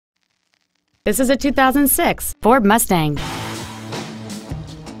This is a 2006 Ford Mustang.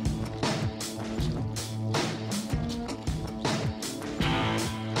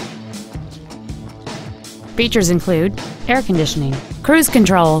 Features include air conditioning, cruise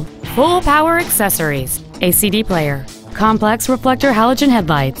control, full power accessories, a CD player, complex reflector halogen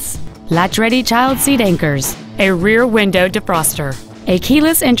headlights, latch-ready child seat anchors, a rear window defroster, a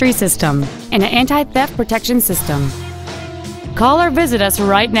keyless entry system, and an anti-theft protection system. Call or visit us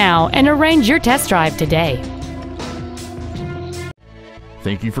right now and arrange your test drive today.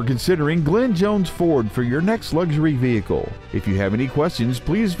 Thank you for considering Glenn Jones Ford for your next luxury vehicle. If you have any questions,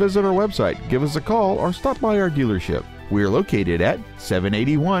 please visit our website, give us a call, or stop by our dealership. We are located at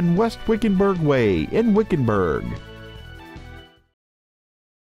 781 West Wickenburg Way in Wickenburg.